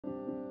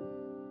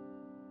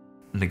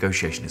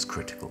Negotiation is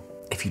critical.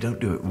 If you don't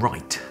do it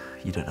right,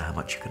 you don't know how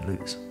much you can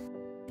lose.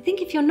 I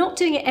think if you're not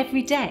doing it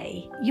every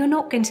day, you're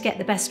not going to get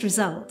the best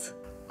result.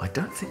 I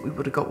don't think we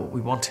would have got what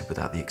we wanted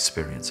without the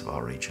experience of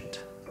our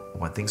agent.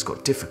 When things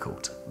got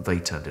difficult, they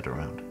turned it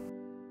around.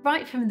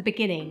 Right from the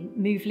beginning,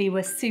 Moveli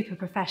were super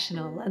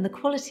professional and the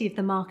quality of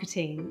the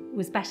marketing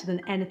was better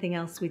than anything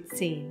else we'd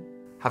seen.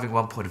 Having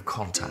one point of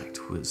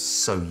contact was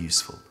so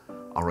useful.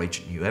 Our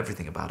agent knew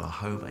everything about our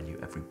home and knew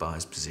every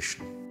buyer's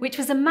position. Which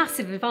was a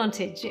massive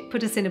advantage. It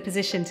put us in a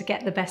position to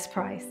get the best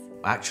price.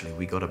 Actually,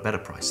 we got a better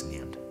price in the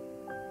end.